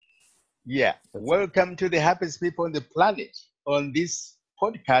Yeah, That's it. welcome to the happiest people on the planet. On this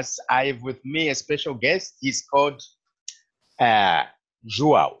podcast, I have with me a special guest. He's called uh,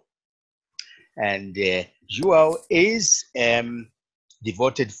 Joao, and Joao is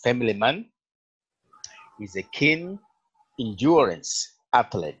devoted family man. He's a keen endurance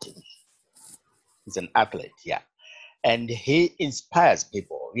athlete. He's an athlete, yeah, and he inspires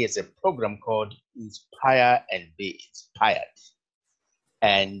people. He has a program called Inspire and Be Inspired,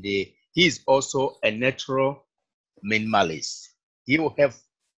 and he's also a natural minimalist. He will have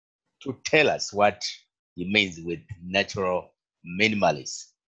to tell us what he means with natural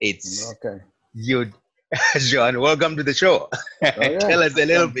minimalist. It's Okay. you, John. Welcome to the show. Okay. Tell us a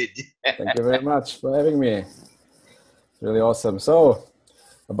little Awesome. bit. Thank you very much for having me. It's really awesome. So,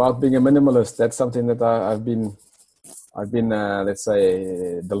 about being a minimalist, that's something that I've been, let's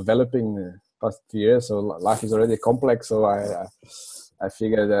say, developing past few years. So life is already complex. So I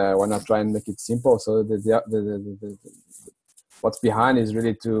figured why not try and make it simple. So what's behind is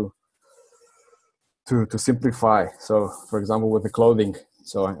really to simplify. So, for example, with the clothing.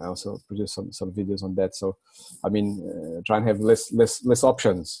 So I also produce some videos on that. So, I mean, try and have less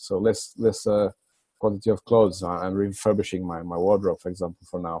options. So less quantity of clothes. I'm refurbishing my wardrobe, for example,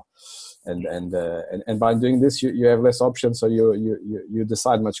 for now, and by doing this, you have less options. So you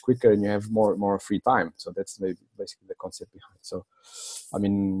decide much quicker, and you have more free time. So that's basically the concept behind. So, I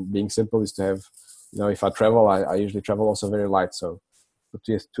mean, being simple is to have, if I travel, I usually travel also very light. So for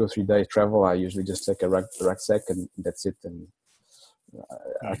 2 or 3 day travel, I usually just take a rucksack and that's it, and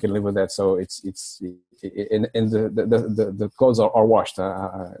I can live with that. So it's and the clothes are washed.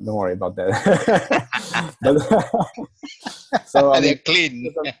 Don't worry about that. But so I They're mean,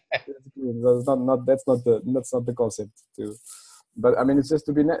 clean. that's not the concept too. But I mean, it's just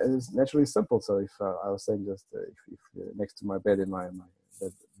to be it's naturally simple. So if I was saying just if next to my bed in my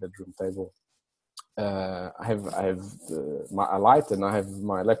bedroom table, I have my a light and I have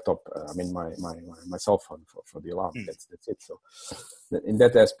my laptop. I mean my cell phone for the alarm. That's it. So in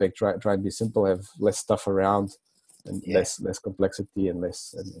that aspect, try and be simple. Have less stuff around, and Yeah, less complexity and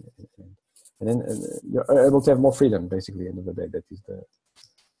less, and then you're able to have more freedom. Basically, end of the day, that is the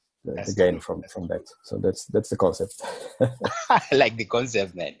that's gain true. from That's from true. that. So that's the concept. I like the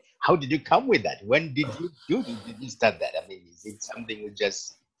concept, man. How did you come with that? When did you do this? Did you start that? I mean, is it something you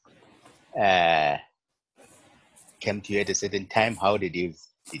just uh, came to you at a certain time? How did you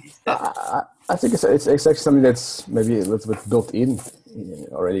start it? I think it's actually something that's maybe a little bit built in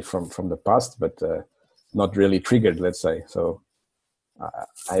already from the past, but not really triggered. Let's say so.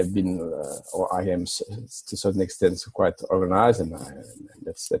 I have been, or I am, to a certain extent, quite organized, and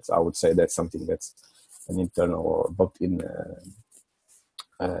that's I would say that's something that's an internal or built-in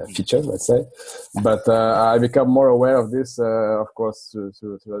feature, let's say. But I become more aware of this, of course,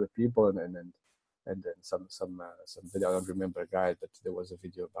 to other people, and then some video. I don't remember a guy, but there was a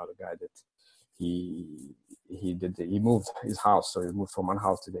video about a guy that he moved his house, so he moved from one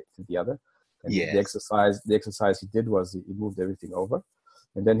house to the other, and Yes. the exercise he did was he moved everything over,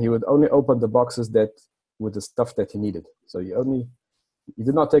 and then he would only open the boxes that with the stuff that he needed. So he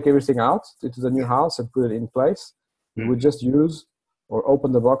did not take everything out into the new house and put it in place. He would Mhm. just use or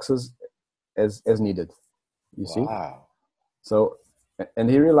open the boxes as needed. You see, Wow. so and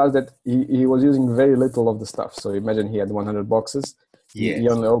he realized that he was using very little of the stuff. So imagine he had 100 boxes. He Yes.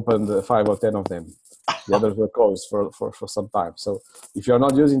 only opened 5 or 10 of them. The others were closed for some time. So if you're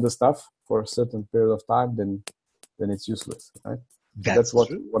not using the stuff for a certain period of time, then it's useless, right? So that's That's what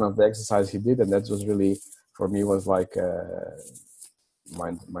true. one of the exercises he did, and that was really for me was like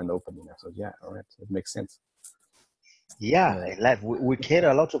mind opening. I thought, yeah, all right, it makes sense. Yeah, Uh, in life we carry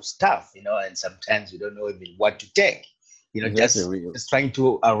a lot of stuff, and sometimes we don't know even what to take. exactly. Just trying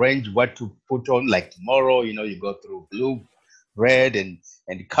to arrange what to put on. Like tomorrow, you go through blue, red, and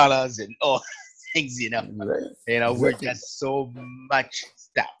colors and all things. We're Exactly. just so much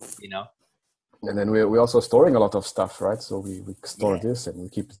stuff. And then we also storing a lot of stuff, right? So we store Yeah, this and we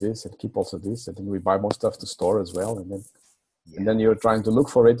keep this and keep also this, and then we buy more stuff to store as well, and yeah. then you're trying to look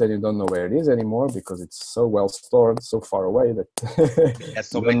for it and you don't know where it is anymore because it's so well stored so far away that There's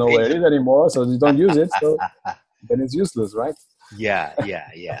you so don't know many. where it is anymore, so you don't use it, so then it's useless, right? Yeah, yeah,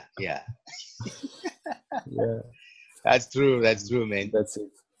 yeah, yeah. Yeah, That's true. That's true, man. that's it.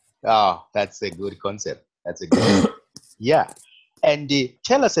 Oh, that's a good concept. That's a good concept. Yeah, and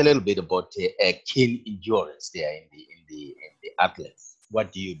tell us a little bit about keen endurance there in the athletes.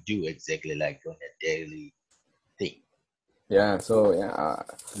 What do you do exactly, like on a daily thing? Yeah, so yeah,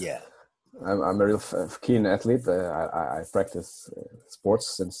 Yeah. I'm a real keen athlete. I practice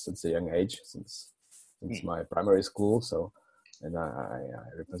sports since a young age, since Hmm. my primary school. So and I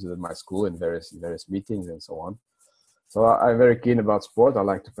represented my school in various meetings and so on. So I'm very keen about sport. I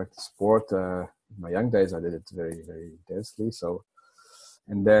like to practice sport. In my young days, I did it very, very intensely. So,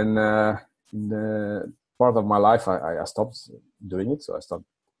 and then in the part of my life, I stopped doing it. So I stopped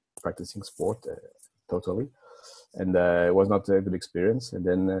practicing sport totally, and it was not a good experience. And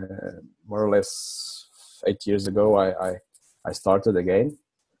then more or less 8 years ago, I started again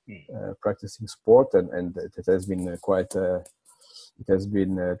practicing sport, and it has been it has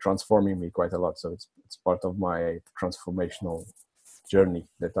been transforming me quite a lot. So it's part of my transformational journey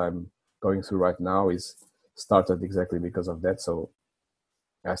that I'm going through right now. Is started exactly because of that. So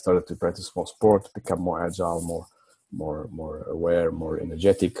I started to practice more sport, become more agile, more aware, more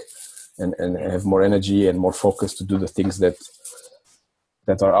energetic, and have more energy and more focus to do the things that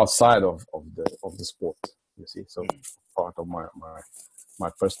are outside of the sport. You see, so part of my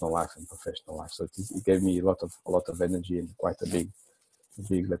personal life and professional life. So it gave me a lot of energy and quite a big,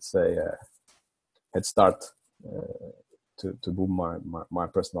 let's say, head start to boom my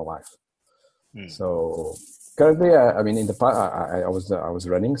personal life. So currently, I mean, in the past, I was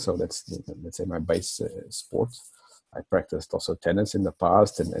running, so that's, let's say, my base sport. I practiced also tennis in the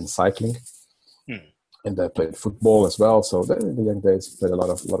past and cycling, and I played football as well. So in the young days, played a lot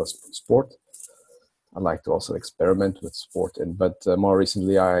of sport. I like to also experiment with sport, but more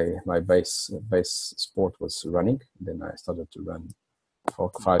recently, my base sport was running. Then I started to run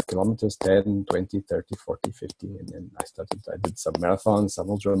for 5 kilometers, 10, 20, 30, 40, 50. And then I did some marathons, some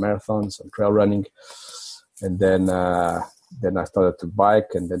ultra marathons, some trail running. And then I started to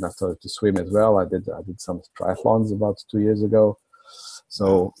bike, and then I started to swim as well. I did some triathlons about 2 years ago.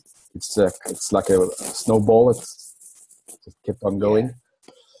 So it's like a snowball. It just kept on going.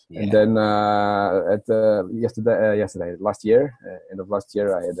 Yeah. And then last year, end of last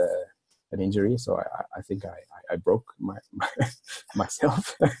year, I had an injury. So I think I broke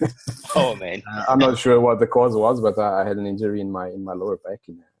myself. Oh man! I'm not sure what the cause was, but I had an injury in my lower back,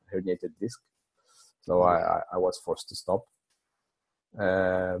 in a herniated disc. So I was forced to stop.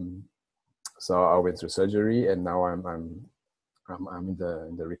 So I went through surgery, and now I'm in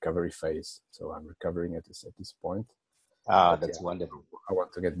the recovery phase. So I'm recovering at this point. That's wonderful. I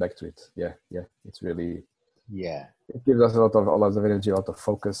want to get back to it. Yeah. It's really. Yeah. It gives us a lot of energy, a lot of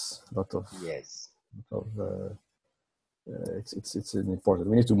focus, a lot of. Yes. It's an important.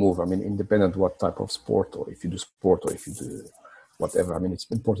 We need to move. I mean, independent what type of sport, or if you do sport, or if you do whatever. I mean, it's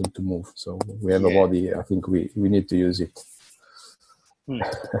important to move. So we have a body. I think we need to use it.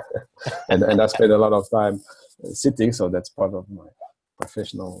 and I spend a lot of time sitting, so that's part of my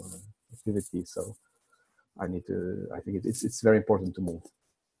professional activity. So I think it's very important to move.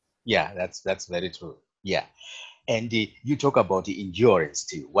 Yeah, that's very true. Yeah, and you talk about the endurance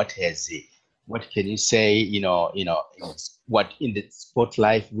too. What can you say? What in the sport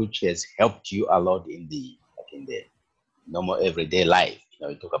life which has helped you a lot in the normal everyday life?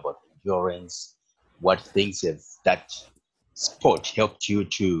 You talk about endurance. What things have that sport helped you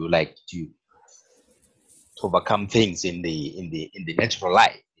to overcome things in the natural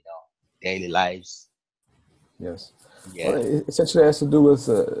life, daily lives? Yes. Yeah. Well, essentially, it has to do with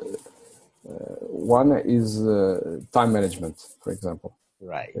one is time management, for example.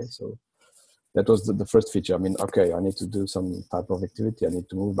 Right. Okay, so that was the first feature. I mean, okay, I need to do some type of activity. I need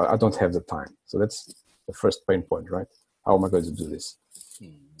to move, but I don't have the time. So that's the first pain point, right? How am I going to do this?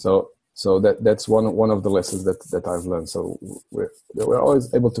 So that's one of the lessons that I've learned. So we're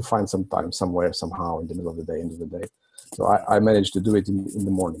always able to find some time somewhere, somehow, in the middle of the day, end of the day. So I managed to do it in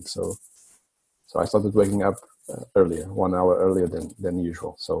the morning. So I started waking up earlier, 1 hour earlier than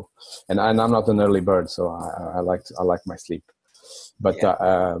usual. So, and I'm not an early bird, so I like my sleep. But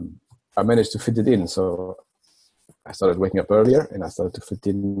I managed to fit it in. So I started waking up earlier, and I started to fit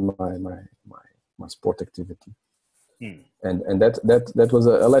in my sport activity. And that was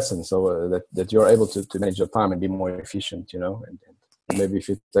a lesson. So that you're able to manage your time and be more efficient, and maybe if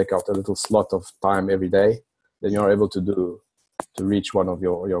you take out a little slot of time every day, then you're able to reach one of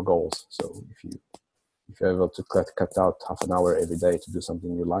your goals. So if you're able to cut out half an hour every day to do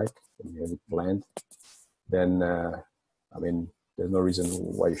something you like and you have it planned, then I mean, there's no reason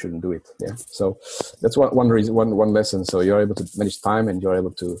why you shouldn't do it. Yeah. So that's one reason, one lesson. So you're able to manage time, and you're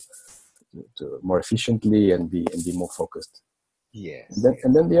able to more efficiently and be more focused. Yes.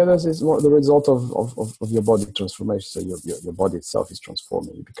 And then the others is more the result of your body transformation. So your body itself is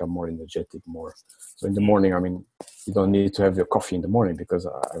transforming. You become more energetic, more. So in the morning, I mean, you don't need to have your coffee in the morning because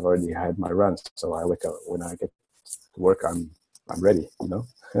I've already had my runs. So I wake up, when I get to work, I'm ready,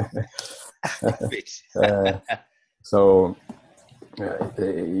 So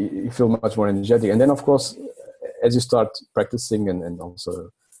you feel much more energetic. And then, of course, as you start practicing and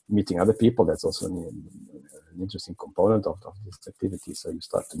also meeting other people, that's also an interesting component of this activity. So you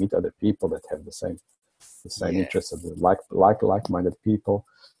start to meet other people that have the same interests, of the like-minded people.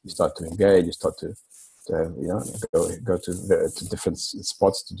 You start to engage. You start to go to different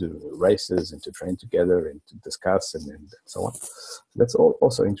spots to do races and to train together and to discuss and so on. That's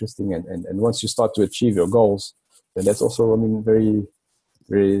also interesting. And once you start to achieve your goals, then that's also, I mean, very,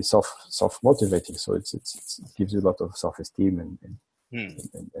 very self-motivating. So it gives you a lot of self-esteem and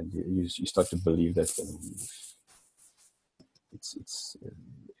you start to believe that it's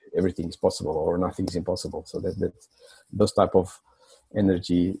everything is possible or nothing is impossible. So that those type of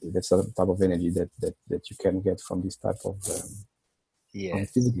energy, that's the type of energy that you can get from this type of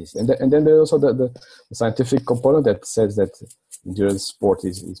activities. And then there's also the scientific component that says that endurance sport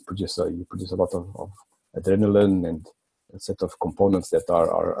is you produce a lot of adrenaline and a set of components that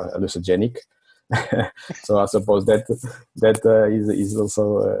are hallucinogenic. So I suppose that is also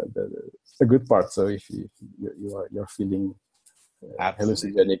a good part. So if you're feeling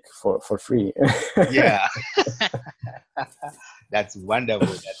hallucinogenic for free. Yeah. That's wonderful.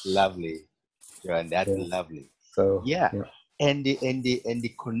 That's lovely, John. That's lovely. So and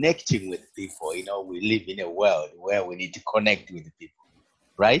the connecting with people. You know, we live in a world where we need to connect with people,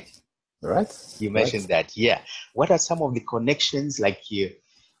 right? Right. You mentioned that. Yeah. What are some of the connections like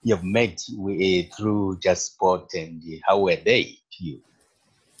you've made through just sport, and how were they to you?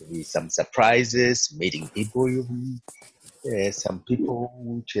 Maybe some surprises, meeting people some people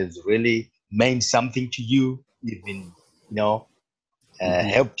which has really meant something to you, even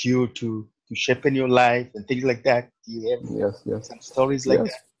helped you to shape in your life and things like that. Do you have some stories like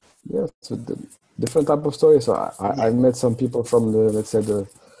that? Yes, so different type of stories. So I met some people from the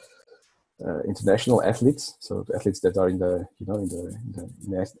international athletes, so the athletes that are in the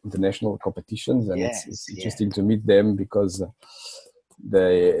international competitions, and it's interesting to meet them because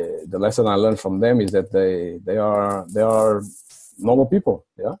the lesson I learned from them is that they are normal people.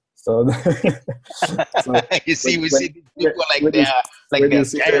 Yeah. So, you see, we see people like they're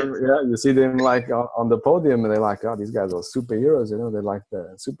giants. You see them like on the podium, and they're like, oh, these guys are superheroes. They're like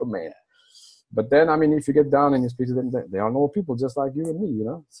the Superman. Yeah. But then, I mean, if you get down and you speak to them, they are normal people, just like you and me.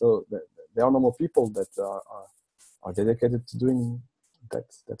 So they are normal people that are dedicated to doing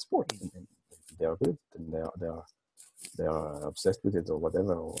that sport, and they are good, and they are obsessed with it or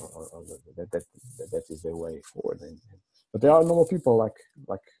whatever, or that is their way forward. But they are normal people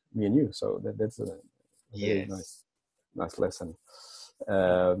like me and you. So that's a very nice lesson.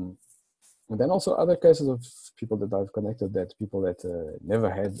 And then also other cases of people that I've connected, that people that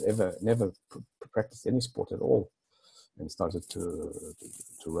never practiced any sport at all, and started to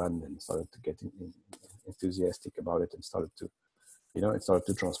run and started to get enthusiastic about it, and started to it started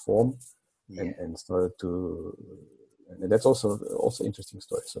to transform and started to. And that's also interesting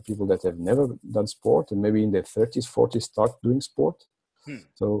story. So people that have never done sport and maybe in their 30s, 40s start doing sport.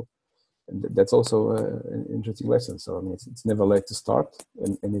 So that's also an interesting lesson. So I mean, it's never late to start,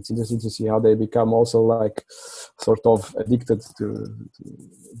 and it's interesting to see how they become also like sort of addicted to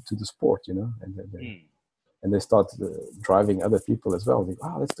the sport, and they start driving other people as well. They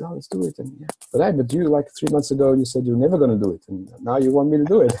go, let's do it. And but you like 3 months ago you said you're never going to do it, and now you want me to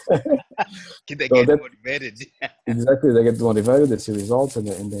do it. They get motivated. Exactly, they get motivated. They see results, and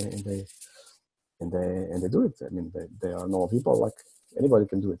they do it. I mean, they are normal people, like anybody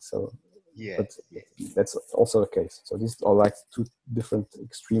can do it. So but that's also a case. So these are like two different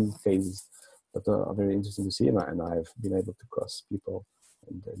extreme cases, but are very interesting to see, and I've been able to cross people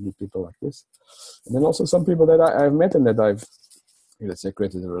and meet people like this. And then also some people that I've met and that I've, let's say,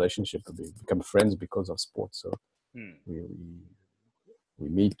 created a relationship, become friends because of sport. So we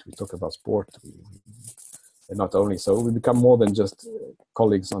meet, we talk about sport, and not only so, we become more than just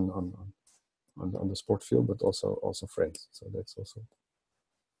colleagues on the sport field, but also friends. So that's also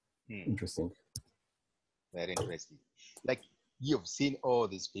interesting. Very interesting. Like, you've seen all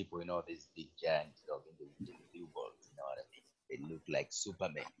these people, these big giants in the billboards, you know what I mean? They look like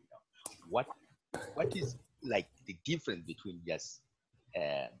Superman, What is like the difference between just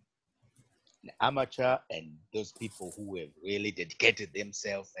an amateur and those people who have really dedicated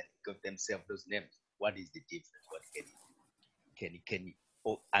themselves and got themselves those names? What is the difference? What can you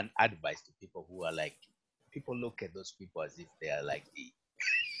an advice to people who are like, people look at those people as if they are like the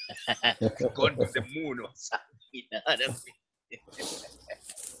gone to the moon or something, you know what I mean?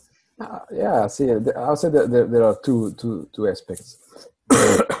 See, I'll say that there are two aspects.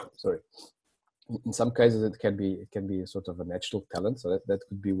 Sorry. In some cases, it can be sort of a natural talent. So that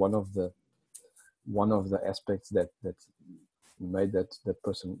could be one of the aspects that made that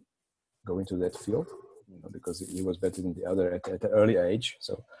person go into that field. because he was better than the other at an early age.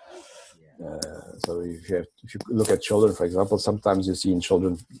 So, so if you look at children, for example, sometimes you see in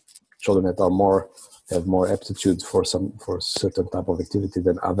children that have more aptitude for certain type of activity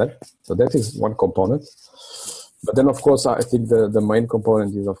than other. So that is one component. But then, of course, I think the main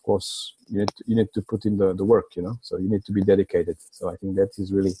component is, of course, you need to put in the work, So you need to be dedicated. So I think that's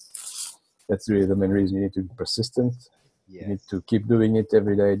really the main reason. You need to be persistent. Yes. You need to keep doing it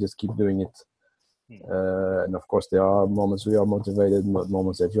every day. Just keep doing it. And of course, there are moments we are motivated,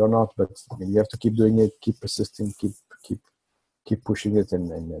 moments that you're not. But I mean, you have to keep doing it, keep persisting, keep pushing it,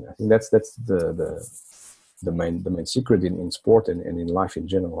 and I think that's the main secret in sport and in life in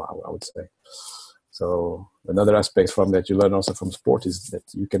general. I would say. So another aspect from that you learn also from sport is that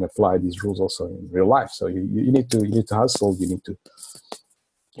you can apply these rules also in real life. So you need to hustle. You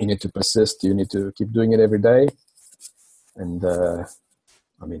need to persist. You need to keep doing it every day, and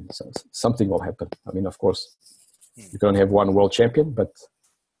I mean, something will happen. I mean, of course, you can only have one world champion, but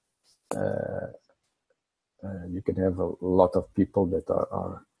you can have a lot of people that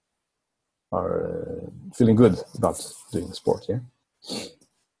are feeling good about doing the sport. Yeah.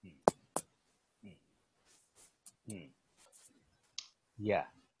 Yeah,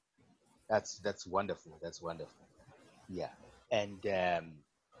 that's wonderful. That's wonderful. Yeah, and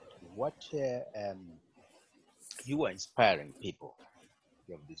what you were inspiring people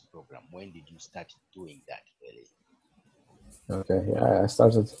of this program. When did you start doing that, really? Okay. Yeah, I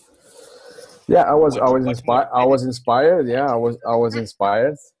started. Yeah, I was inspired. I was inspired. Yeah, I was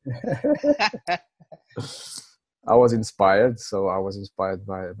inspired. I was inspired. So I was inspired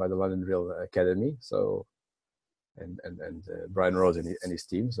by the London Real Academy. So. And Brian Rose and his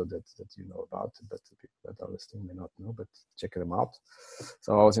team, so that you know about, but the people that are listening may not know, but check them out.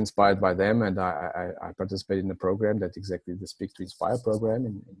 So I was inspired by them, and I participated in a program that exactly the Speak to Inspire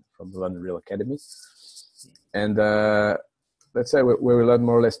program from the London Real Academy, and let's say where we learn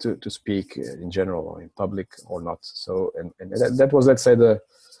more or less to speak in general or in public or not. So and that was, let's say, the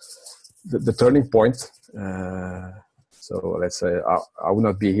turning point. So let's say I would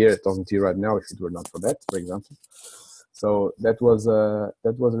not be here talking to you right now if it were not for that, for example. So that was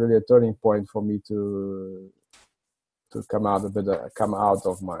really a turning point for me to come out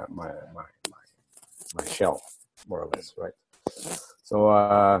of my shell, more or less, right?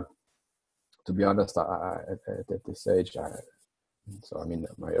 So to be honest, at this age, so I'm in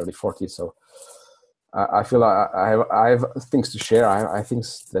my early 40s, so I feel I have things to share. I have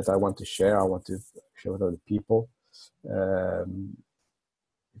things that I want to share. I want to share with other people.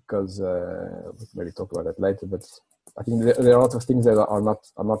 Because we can maybe talk about that later, but I think there are a lot of things that are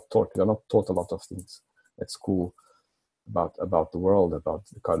not taught. They're not taught a lot of things at school about the world, about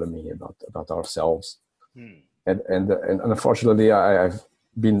the economy, about ourselves, and unfortunately, I've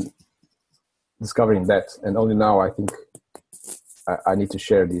been discovering that, and only now I think I need to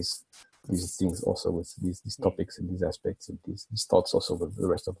share these things also with these topics and these aspects and these thoughts also with the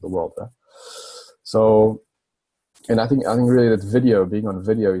rest of the world. Right? So. And I think really that being on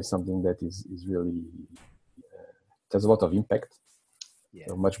video is something that is really has a lot of impact,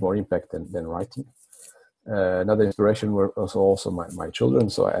 so much more impact than writing. Another inspiration were also my children.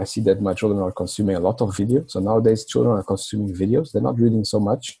 So I see that my children are consuming a lot of video. So nowadays children are consuming videos. They're not reading so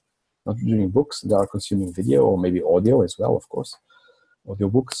much, not reading books. They are consuming video or maybe audio as well, of course, audio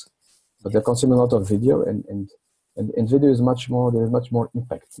books. But they're consuming a lot of video, and video is much more. There's much more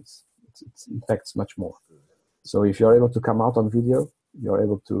impact. It impacts much more. So if you're able to come out on video, you're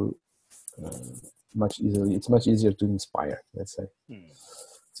able to it's much easier to inspire, let's say.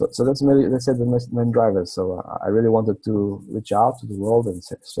 So that's maybe, let's say, the main drivers. So I really wanted to reach out to the world and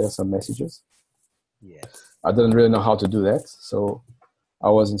share some messages. Yeah. I didn't really know how to do that. So I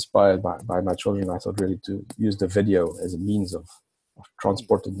was inspired by my children. I thought really to use the video as a means of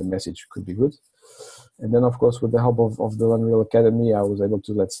transporting the message could be good. And then, of course, with the help of the Unreal Academy, I was able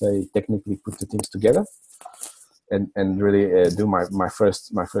to, let's say, technically put the things together. And really do my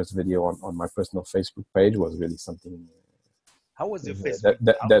first video on my personal Facebook page was really something. How was your Facebook?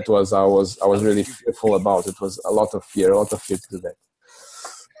 I was really fearful about. It was a lot of fear to do that.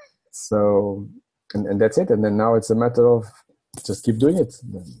 So and that's it. And then now it's a matter of just keep doing it,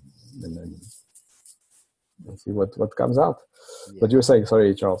 and then see what comes out. Yeah. But you were saying,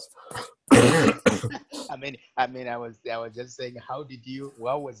 sorry, Charles. I mean, I was just saying,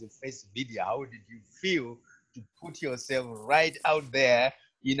 what was the first video? How did you feel to put yourself right out there?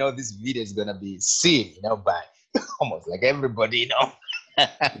 This video is gonna be seen, by almost like everybody,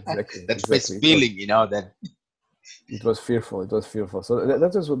 Exactly. That first feeling, that it was fearful. So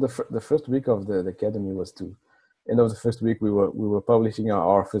that was what the first week of the academy was to end of the first week, we were publishing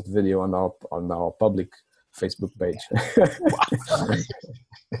our first video on our public Facebook page.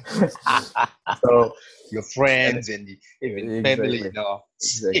 So your friends and even family, exactly, you know.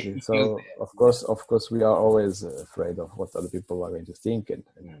 exactly. use So that. of course, we are always afraid of what other people are going to think, and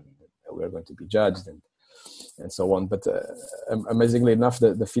we are going to be judged, and so on. But amazingly enough,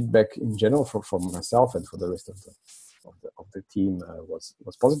 the feedback in general from myself and for the rest of the team was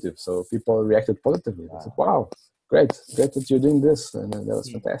positive. So people reacted positively. They said, "Wow, great that you're doing this, and that was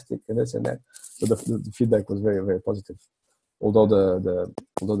fantastic, and this and that." So the feedback was very, very positive. Although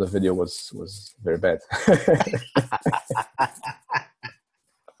the video was very bad.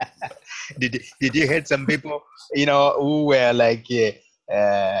 Did you hear some people, you know, who were like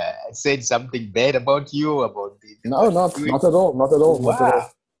said something bad about you, about No, not at all, Wow.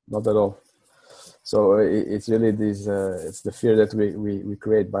 not at all. So it's really this it's the fear that we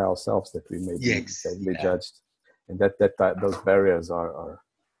create by ourselves, that we may be badly judged, and that those barriers are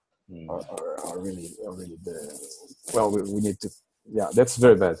really the, well, we need to, that's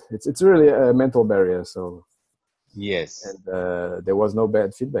very bad. It's really a mental barrier. So yes. And there was no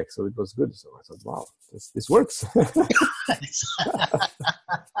bad feedback, so it was good. So I thought, wow, this works.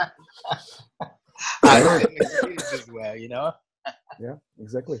 As well, you know. Yeah,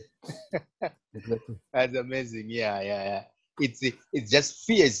 exactly. Exactly. That's amazing. Yeah. It's just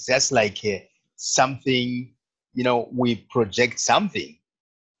fear. It's just like something, you know, we project something,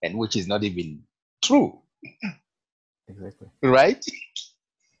 and which is not even true. Exactly. Right.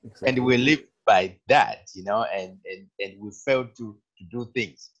 Exactly. And we live by that, you know, and we fail to do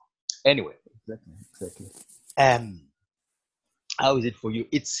things. Anyway. Exactly. How is it for you?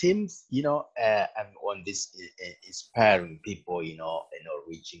 It seems, you know, I'm on this inspiring people, you know,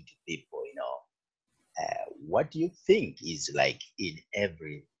 reaching to people, you know. What do you think is like in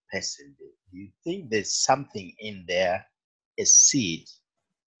every person? Do you think there's something in there, a seed,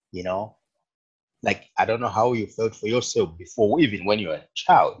 you know? Like, I don't know how you felt for yourself before, even when you were a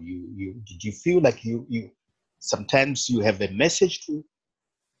child. Did you feel like you sometimes you have a message to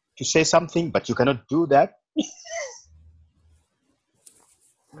say something, but you cannot do that?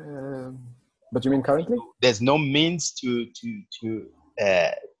 But you mean currently? There's no means to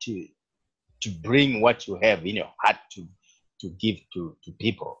bring what you have in your heart to give to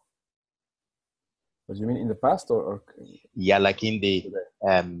people. What do you mean, in the past or? Yeah, like in the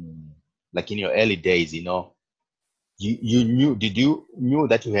like in your early days, you know, you knew. Did you knew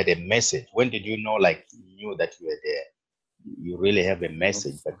that you had a message? When did you know, like, you knew that you really have a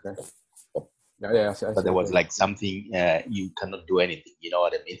message? But okay. Yeah. but there was like something you cannot do anything. You know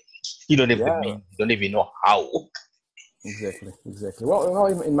what I mean? You don't have the means. You don't even know how. Exactly. Well, you know,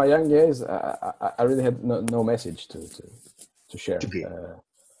 in my young years, I really had no message to share.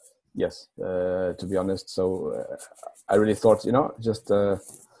 Yes, to be honest. So I really thought, you know, just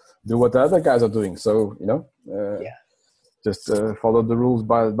do what the other guys are doing. So, you know, just follow the rules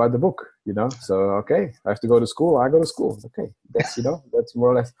by the book, you know. So, okay, I have to go to school. I go to school. Okay, that's, you know, that's more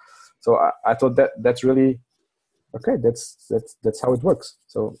or less. So I thought that's really, okay, that's how it works.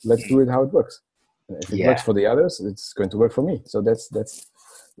 So let's do it how it works. If it works for the others, it's going to work for me. So that's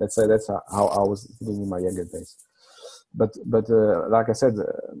how I was feeling in my younger days. But like I said,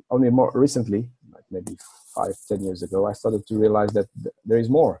 only more recently, like maybe 5-10 years ago, I started to realize that there is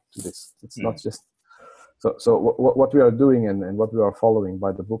more to this. It's not just so what we are doing and what we are following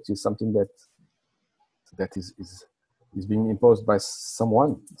by the books is something that is being imposed by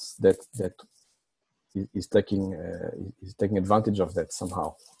someone that is taking advantage of that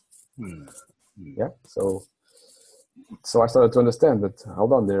somehow. Yeah. So I started to understand that,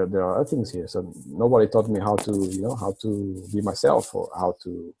 hold on, there are other things here. So nobody taught me how to be myself, or how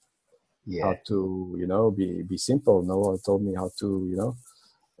to you know, be simple. No one told me how to, you know,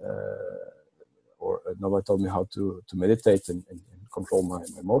 or nobody told me how to meditate and control my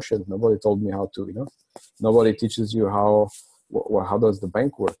emotions. Nobody told me how to, you know, nobody teaches you how does the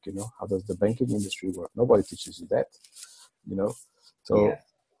bank work, you know, how does the banking industry work. Nobody teaches you that, you know. So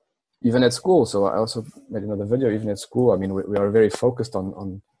even at school, so I also made another video, even at school, I mean, we are very focused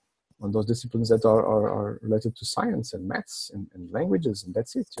on those disciplines that are related to science and maths and languages, and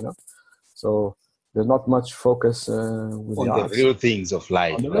that's it, you know. So there's not much focus with on the the arts, real things of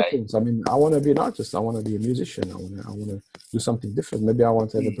life, on the real things. I mean, I want to be an artist. I want to be a musician. I want to do something different. Maybe I want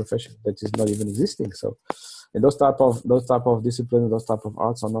to have a profession that is not even existing. So, and those type of disciplines, those type of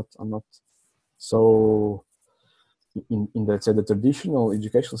arts are not so in let's say the traditional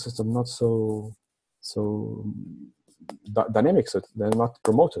educational system, not so dynamic. So they're not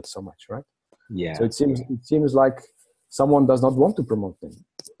promoted so much, right? So it seems like someone does not want to promote them.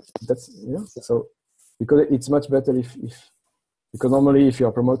 That's, you know, so because it's much better if because normally if you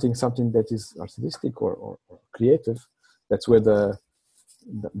are promoting something that is artistic or creative, that's where the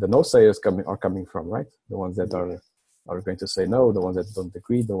no sayers are coming from, right? The ones that are going to say no, the ones that don't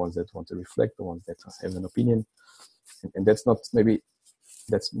agree, the ones that want to reflect, the ones that have an opinion, and that's maybe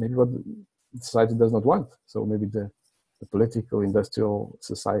what society does not want. So maybe the political industrial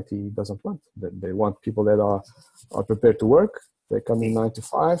society doesn't want. They want people that are prepared to work. They come in 9 to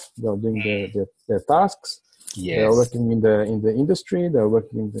 5. They are doing their tasks. Yes. They are working in the industry. They are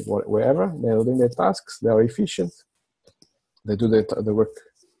working in wherever. They are doing their tasks. They are efficient. They do the work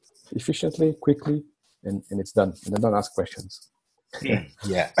efficiently, quickly, and it's done. And they don't ask questions.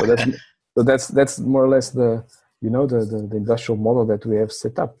 Yeah. So that's more or less the industrial model that we have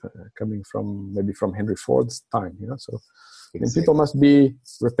set up, coming from Henry Ford's time. So exactly. People must be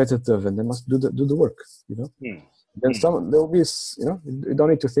repetitive and they must do the work. Then there will be, you don't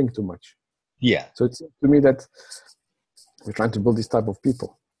need to think too much. Yeah. So it seems to me that we're trying to build this type of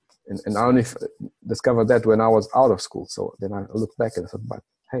people, and I only discovered that when I was out of school. So then I looked back and I thought, but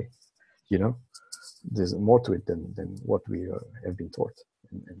hey, there's more to it than what we have been taught.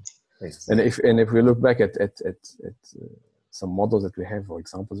 Exactly. And if we look back at some models that we have, or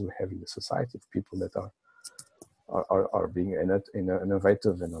examples we have in the society of people that are being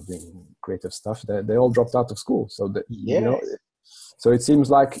innovative and are doing creative stuff, they all dropped out of school. So that so it seems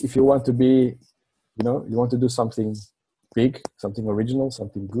like if you want to be, you want to do something big, something original,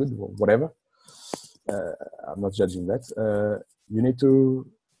 something good, or whatever. I'm not judging that. You need to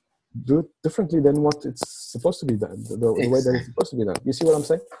do it differently than what it's supposed to be done, the way that it's supposed to be done. You see what I'm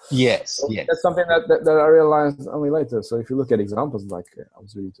saying? Yes, so yes. That's something that I realized only later. So if you look at examples like I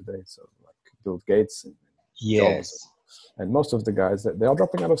was reading today, so like Bill Gates and Jobs, and most of the guys, they are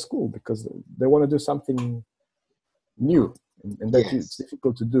dropping out of school because they want to do something new, and that it's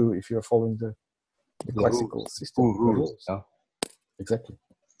difficult to do if you're following the classical system. Rules. Exactly.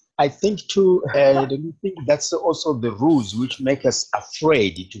 I think too, do you think that's also the rules which make us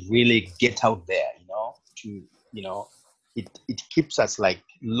afraid to really get out there, it keeps us like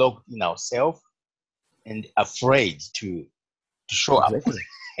locked in ourselves and afraid to show up.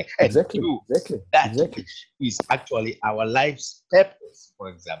 Exactly. Which is actually our life's purpose, for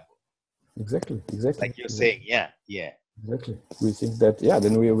example. Exactly. Like you're saying, yeah. Exactly. We think that,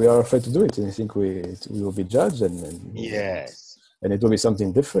 then we are afraid to do it, and we think we will be judged, and yes. And it will be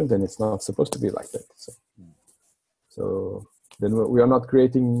something different, and it's not supposed to be like that. So then we are not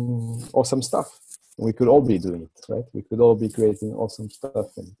creating awesome stuff. We could all be doing it, right? We could all be creating awesome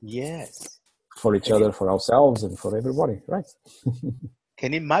stuff, and for each other, for ourselves, and for everybody, right?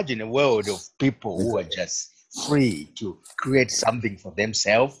 Can you imagine a world of people who are just free to create something for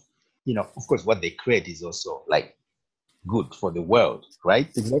themselves? Of course, what they create is also like good for the world, right?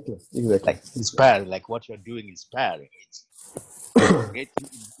 Exactly. Like inspiring, like what you're doing, inspiring. It's getting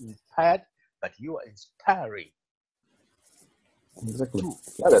inspired, but you are inspiring. Exactly.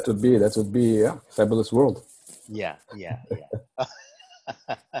 Yeah, that would be a fabulous world. Yeah. Yeah.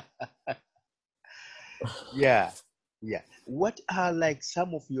 What are like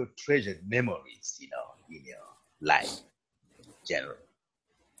some of your treasured memories, in your life in general?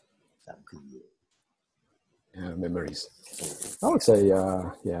 Memories. I would say,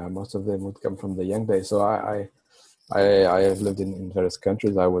 most of them would come from the young days. So I have lived in various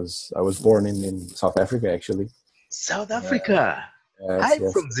countries. I was born in South Africa, actually. South Africa.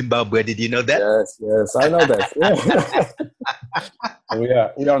 I'm from Zimbabwe. Did you know that? Yes, I know that.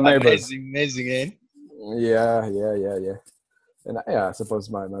 Yeah. we are neighbors. Amazing, eh? Yeah. And I suppose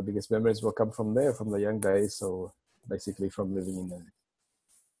my biggest memories will come from there, from the young days. So basically, from living in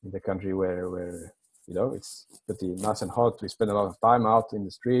the country where it's pretty nice and hot. We spend a lot of time out in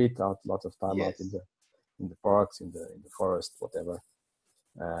the street, lots of time out in the parks, in the forest, whatever.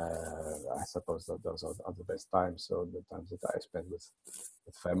 I suppose that those are the best times. So the times that I spend with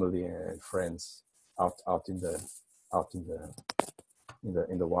family and friends out in the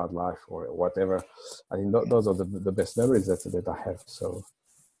wildlife or whatever. I think those are the best memories that I have. So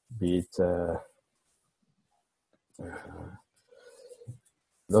be it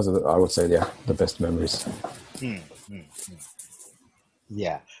those are I would say the best memories.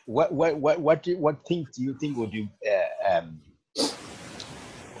 Yeah. What things do you think would you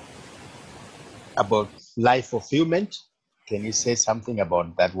about life fulfillment? Can you say something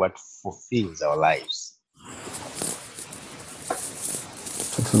about that? What fulfills our lives?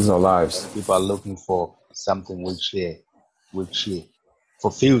 Fulfills our lives. People are looking for something which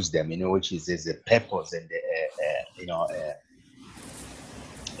fulfills them. Which is there's a purpose and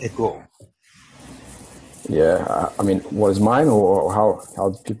a goal. Yeah, I mean, what is mine, or how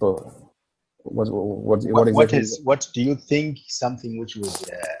people? what exactly? What do you think something which would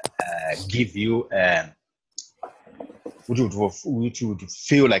give you which would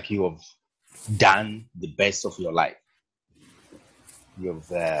feel like you have done the best of your life? You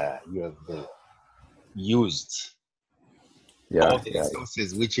have used all the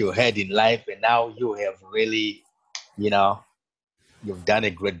resources which you had in life, and now you have really, you've done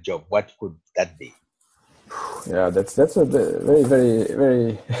a great job. What could that be? Yeah, that's a very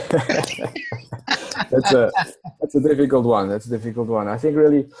very that's a difficult one. That's a difficult one. I think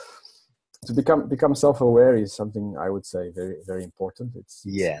really to become self-aware is something I would say very very important. It's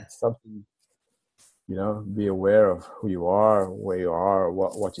something, be aware of who you are, where you are,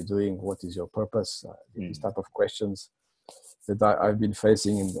 what you're doing, what is your purpose. These type of questions that I've been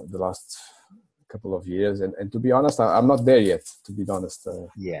facing in the last couple of years, and to be honest, I'm not there yet. To be honest,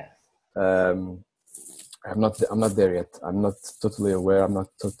 I'm not there yet. I'm not totally aware. I'm not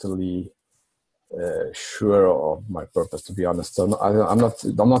totally sure of my purpose, to be honest. So I'm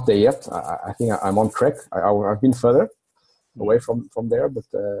not there yet. I think I'm on track. I've been further away from there, but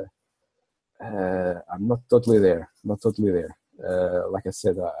I'm not totally there. Like I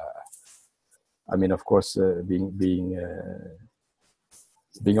said, I mean, of course, being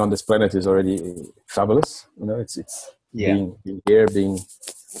on this planet is already fabulous. It's being here, being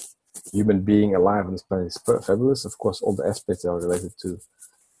human being alive on this planet is fabulous. Of course, all the aspects are related to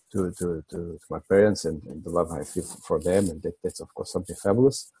my parents and the love I feel for them, and that's of course something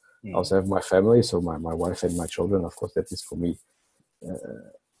fabulous. I also have my family, so my wife and my children. Of course, that is for me a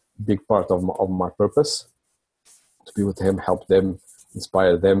big part of my purpose, to be with them, help them,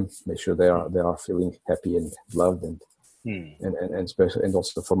 inspire them, make sure they are feeling happy and loved, and especially, and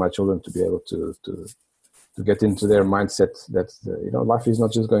also for my children to be able to get into their mindset that life is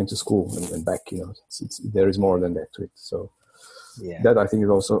not just going to school and back. There is more than that to it. So that I think is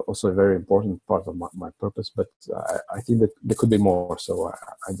also a very important part of my purpose. But I think that there could be more. So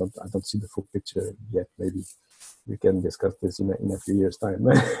I don't see the full picture yet. Maybe we can discuss this in a few years' time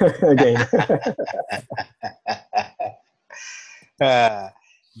again.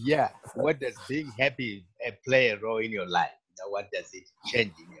 What does being happy play a role in your life? What does it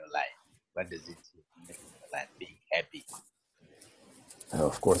change in your life? What does it make in your life, being happy?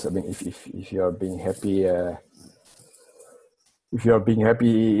 Of course, I mean, if you are being happy,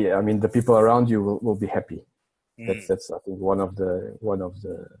 I mean, the people around you will be happy. That's I think one of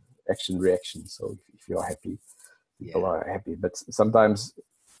the action reactions. So if you are happy, people are happy. But sometimes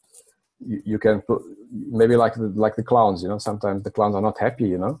you can put, maybe like the clowns. Sometimes the clowns are not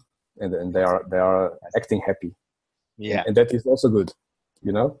happy. And they are acting happy. Yeah, and that is also good.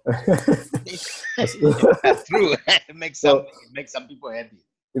 That's true. It makes some people happy.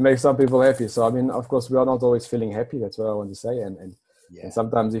 It makes some people happy. So I mean, of course, we are not always feeling happy. That's what I want to say. And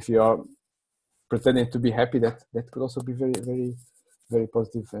sometimes if you are pretending to be happy, that could also be very, very, very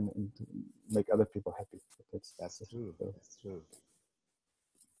positive and make other people happy. That's true. That's true.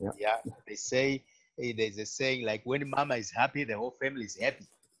 Yeah. They say, there's a saying like, when mama is happy, the whole family is happy.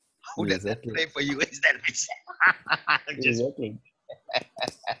 How does that play for you? Is that exactly?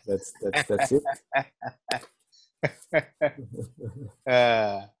 That's it.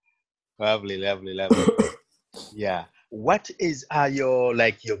 Lovely. Yeah. What are your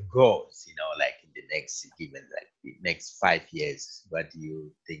goals? Like in the next 5 years, what do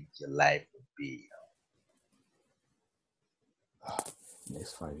you think your life would be?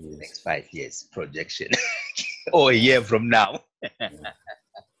 Next 5 years. Next 5 years projection, or a year from now.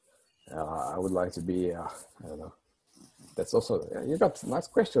 I would like to be. I don't know. That's also, you got nice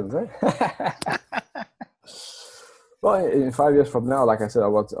questions, eh? Well, in 5 years from now, like I said, I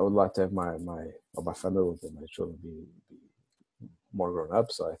would like to have my family and my children be more grown up.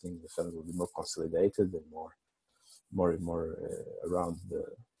 So I think the family will be more consolidated and more around the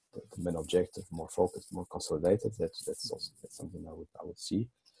main objective, more focused, more consolidated. That's something I would see,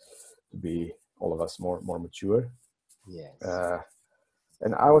 to be all of us more mature. Yes.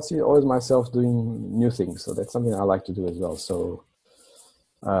 And I would see always myself doing new things. So that's something I like to do as well. So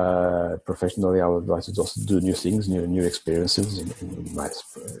professionally, I would like to also do new things, new experiences in my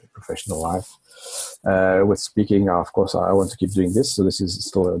professional life. With speaking, of course, I want to keep doing this. So this is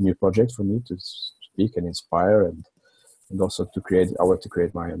still a new project for me, to speak and inspire, and also to create. I want to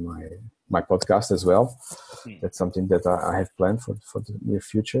create my podcast as well. That's something that I have planned for the near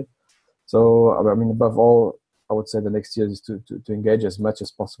future. So I mean, above all, I would say the next year is to engage as much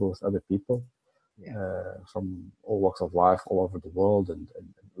as possible with other people, from all walks of life, all over the world, and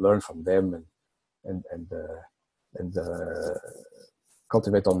learn from them and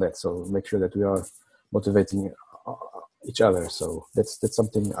cultivate on that. So make sure that we are motivating each other. So that's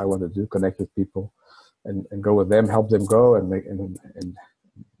something I want to do: connect with people and grow with them, help them grow, and make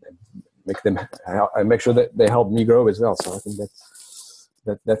them. I make sure that they help me grow as well. So I think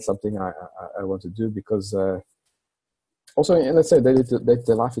that's something I want to do, because also, let's say that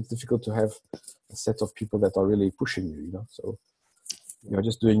the life is difficult to have a set of people that are really pushing you. So you're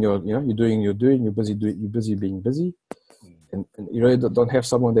just doing you're busy being busy, and you really don't have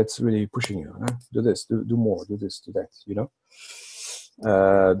someone that's really pushing you. Do this, do more, do this, do that.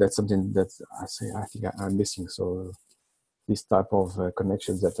 That's something that I think I'm missing. So this type of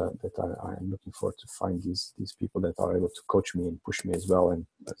connections that I'm looking for, to find these people that are able to coach me and push me as well, and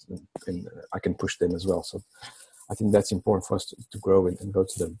I can push them as well. So I think that's important for us to grow and go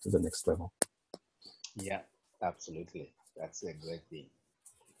to the next level. Yeah, absolutely. That's a great thing.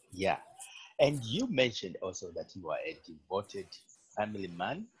 Yeah. And you mentioned also that you are a devoted family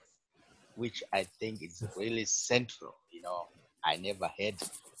man, which I think is really central. I never heard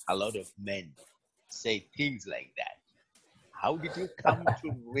a lot of men say things like that. How did you come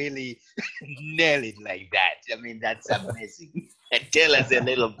to really nail it like that? I mean, that's amazing. And tell us a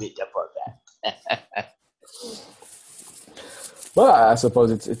little bit about that. Well, I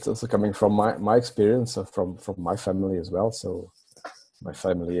suppose it's also coming from my experience, from my family as well. So my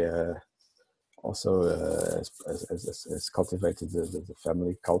family also has cultivated the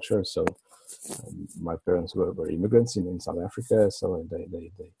family culture. So my parents were immigrants in South Africa, so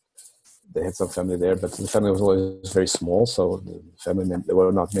they had some family there, but the family was always very small. So there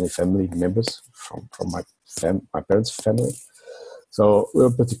were not many family members from my parents' family. So we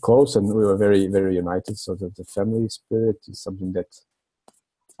were pretty close, and we were very, very united. So that the family spirit is something that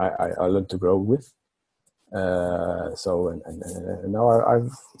I learned to grow with. So and now I've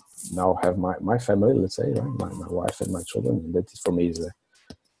now have my family, let's say, right? my wife and my children, and that for me is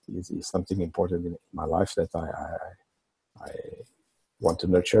something important in my life that I want to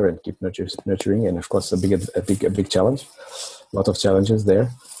nurture and keep nurturing. And of course, a big challenge, a lot of challenges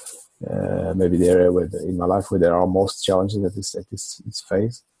there. Maybe the area in my life where there are most challenges at this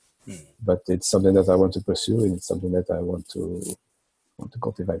phase, but it's something that I want to pursue, and it's something that I want to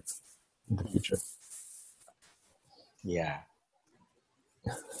cultivate in the future. Yeah.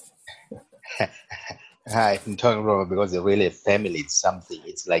 I can talk about, because really family, it's something.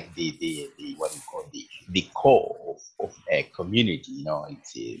 It's like the what you call the core of a community.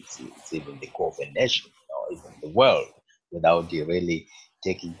 It's even the core of a nation. Even the world, without the really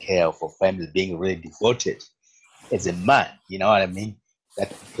taking care of a family, being really devoted as a man. You know what I mean?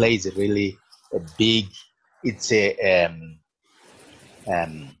 That plays a big. It's a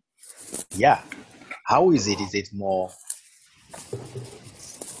yeah. How is it? Is it more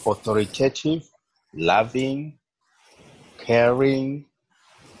authoritative, loving, caring,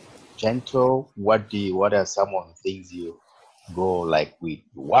 gentle? What are some of the things you go like with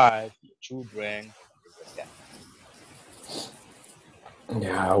your wife, your children, things like that?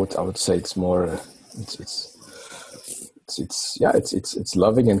 Yeah, I would say it's more it's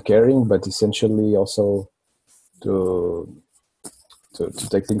loving and caring, but essentially also to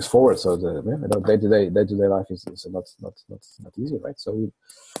take things forward. So the day-to-day life is not easy, right? So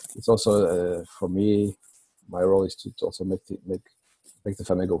it's also for me, my role is to also make the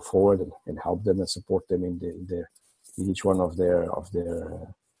family go forward and help them and support them in each one of their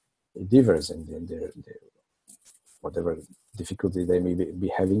endeavors and in their whatever difficulty they may be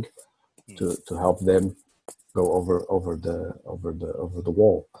having, to help them go over the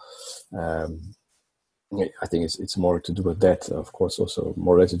wall. I think it's more to do with that. Of course, also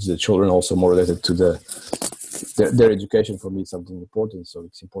more related to the children, also more related to their education. For me, is something important. So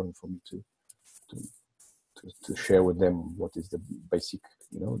it's important for me to share with them what is the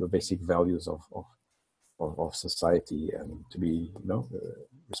basic values of society, and to be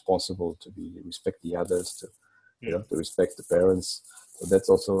responsible, to respect the others, to respect the parents. So that's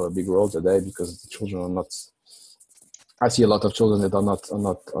also a big role today, because the children are not. I see a lot of children that are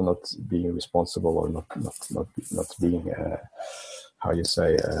not being responsible, or not being how you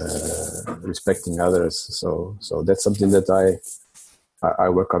say respecting others. So that's something that I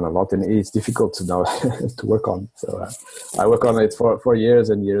work on a lot, and it's difficult to now to work on. So I work on it for years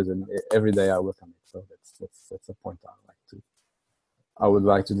and years, and every day I work on it. So that's a point I would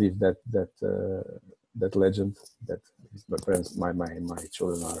like to leave that legend, that my parents, my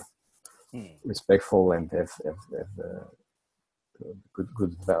children are respectful and have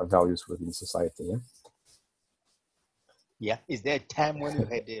good values within society. Yeah. Yeah. Is there a time when you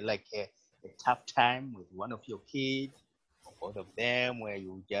had a tough time with one of your kids, or both of them, where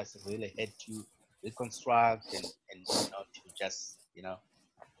you just really had to reconstruct and not to just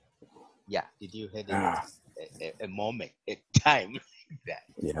yeah? Did you had a moment, a time like that?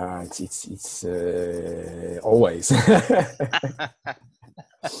 Yeah, it's always.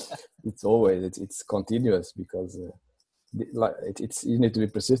 It's always it's continuous because it's you need to be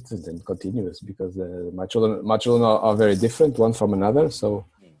persistent and continuous because my children are very different one from another. So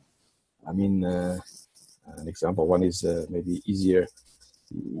I mean, an example one is maybe easier.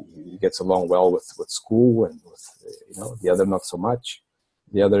 He gets along well with school and with the other not so much.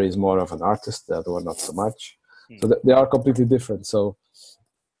 The other is more of an artist. The other one not so much. So they are completely different. So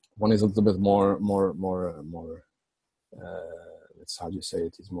one is a little bit more. That's how you say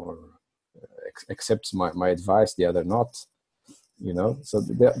it. Is more accepts my advice. The other not. So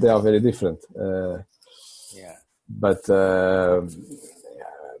they are very different. Yeah. But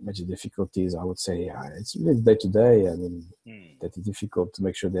major difficulties, I would say, it's really day to day. I mean, that is difficult to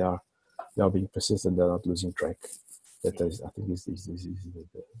make sure they are being persistent. They're not losing track. That is, I think, is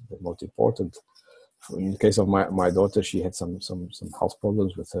the most important. In the case of my daughter, she had some health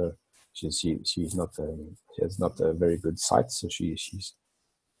problems with her. She's not she has not a very good sight, so she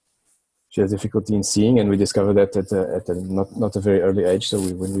has difficulty in seeing, and we discovered that at a not a very early age. So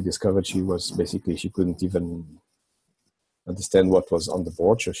when we discovered, she couldn't even understand what was on the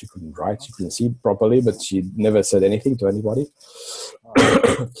board, so she couldn't write, she couldn't see properly, but she never said anything to anybody.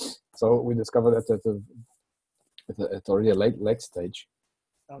 So we discovered that at already a late stage.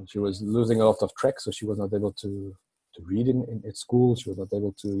 And she was losing a lot of track, so she was not able to read at school. She was not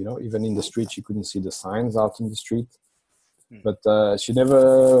able to, even in the street, she couldn't see the signs out in the street. But she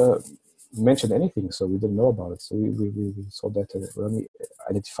never mentioned anything, so we didn't know about it. So we saw that we only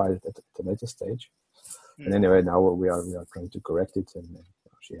identified it at a later stage. And anyway, now we are trying to correct it, and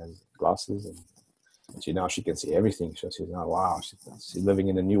she has glasses, and now she can see everything. So she's now, wow, she's living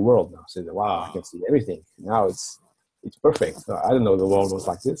in a new world now. She's wow, I can see everything. Now it's perfect. So I didn't know the world was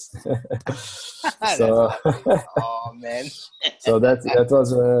like this. So, oh man. So that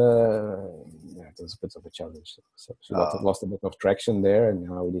was it was a bit of a challenge. So she lost a bit of traction there, and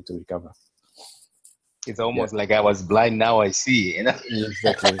now we need to recover. It's almost like I was blind, now I see.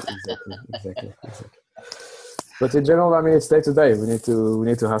 Exactly. But in general, I mean, it's day to day. We need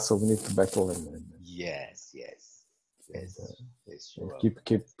to hustle. We need to battle, and yes, sure.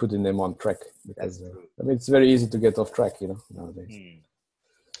 Keep putting them on track, because I mean, it's very easy to get off track, nowadays.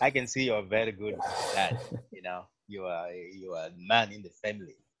 I can see you're very good at that. You are a man in the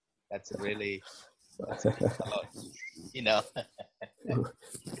family. That's really a lot.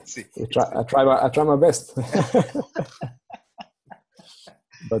 I try my best.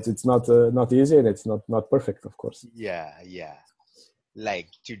 But it's not easy, and it's not perfect, of course. Yeah. Like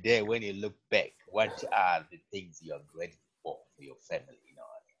today, when you look back, what are the things you're grateful for your family?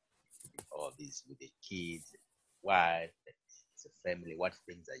 All these with the kids, wife, it's a family. What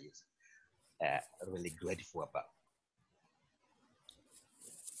things are you really grateful about?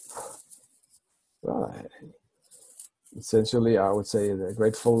 Well, essentially, I would say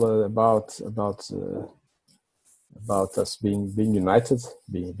grateful about us being united,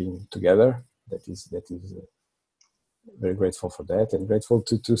 being together. That is very grateful for that, and grateful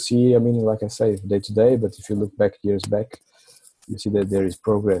to see. I mean, like I say, day to day. But if you look back years back, you see that there is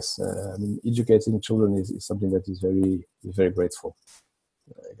progress. I mean, educating children is something that is very grateful.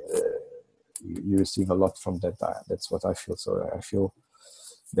 You receive a lot from that. That's what I feel. So I feel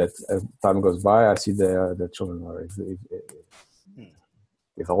that as time goes by, I see the children are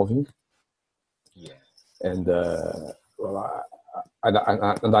evolving. Yeah. And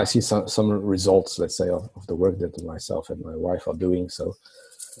and I see some results, let's say, of the work that myself and my wife are doing. So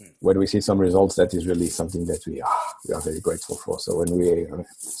when we see some results, that is really something that we are very grateful for. So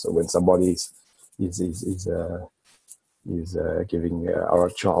when somebody is giving our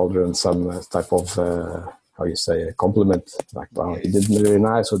children some type of a compliment, like, wow, he did very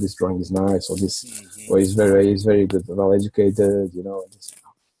nice, or this drawing is nice, or this, or he's very good, well educated,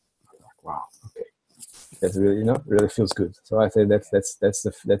 like, wow, okay, that really really feels good. So I think that's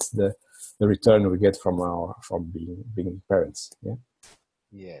the return we get from being parents. Yeah.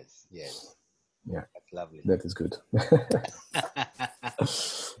 Yes. Yeah, that's lovely. That is good.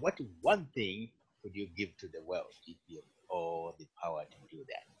 What one thing would you give to the world if you had all the power to do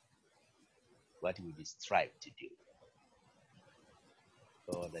that? What would you strive to do?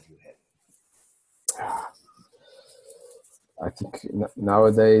 All that you have. I think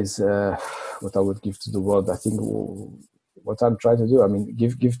nowadays, what I would give to the world, I think what I'm trying to do, I mean,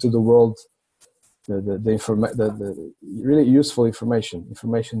 give to the world the really useful information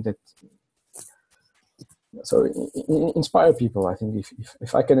that, so inspire people. I think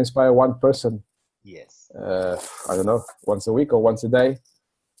if I can inspire one person, yes, I don't know, once a week or once a day,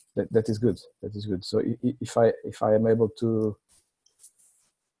 that is good. That is good. So if I am able to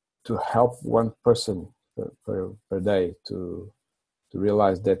help one person per day to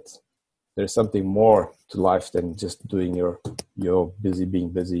realize that there's something more to life than just doing being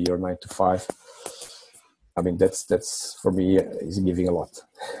busy, your 9 to 5. I mean, that's for me is giving a lot.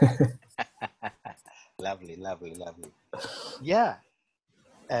 Lovely. Yeah,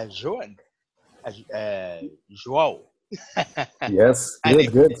 João. João. Yes,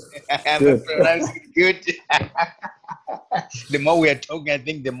 good. I'm pronouncing it good. The more we are talking, I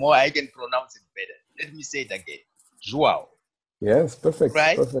think the more I can pronounce it better. Let me say it again. João. Yes, perfect.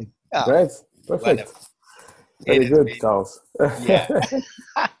 Right? Perfect. Oh, Great. Perfect. wonderful. Very good, Charles. Yeah.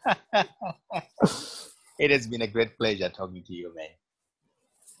 It has been a great pleasure talking to you, man.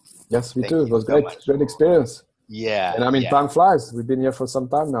 Yes, me Thank too. It you was so great. much. Great experience. Yeah. And I mean, yeah. time flies. We've been here for some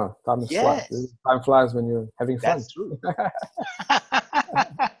time now. Time flies when you're having fun. That's true.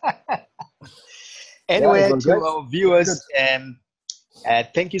 Anyway, to great. our viewers,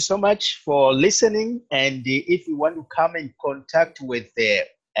 thank you so much for listening. And if you want to come in contact with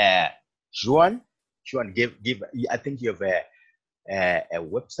João, give. I think you have a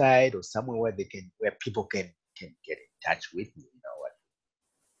website or somewhere where people can get in touch with you. You know what?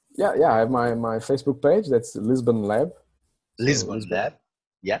 Yeah. I have my Facebook page. That's Lisbon Lab. Lisbon Lab.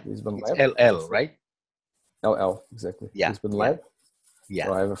 Yeah. Lisbon It's Lab. LL, right? LL, exactly. Yeah. Lisbon Lab. Yeah.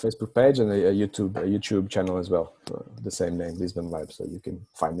 So I have a Facebook page and a YouTube channel as well, the same name, Lisbon Lab. So you can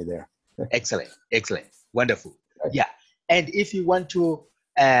find me there. Excellent, wonderful. Right. Yeah, and if you want to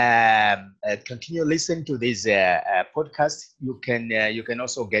continue listening to this podcast, you can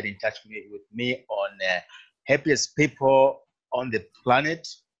also get in touch with me on Happiest People on the Planet.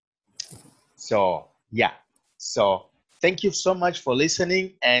 So yeah, so thank you so much for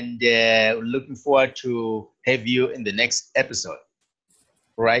listening, and looking forward to have you in the next episode.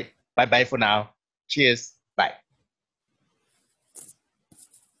 All right, bye for now. Cheers. Bye.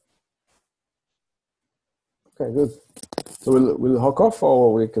 Okay, good. So we'll hook off,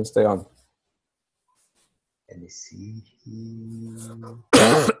 or we can stay on. Let me see.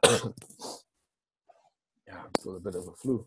 Yeah, it's a little bit of a flu.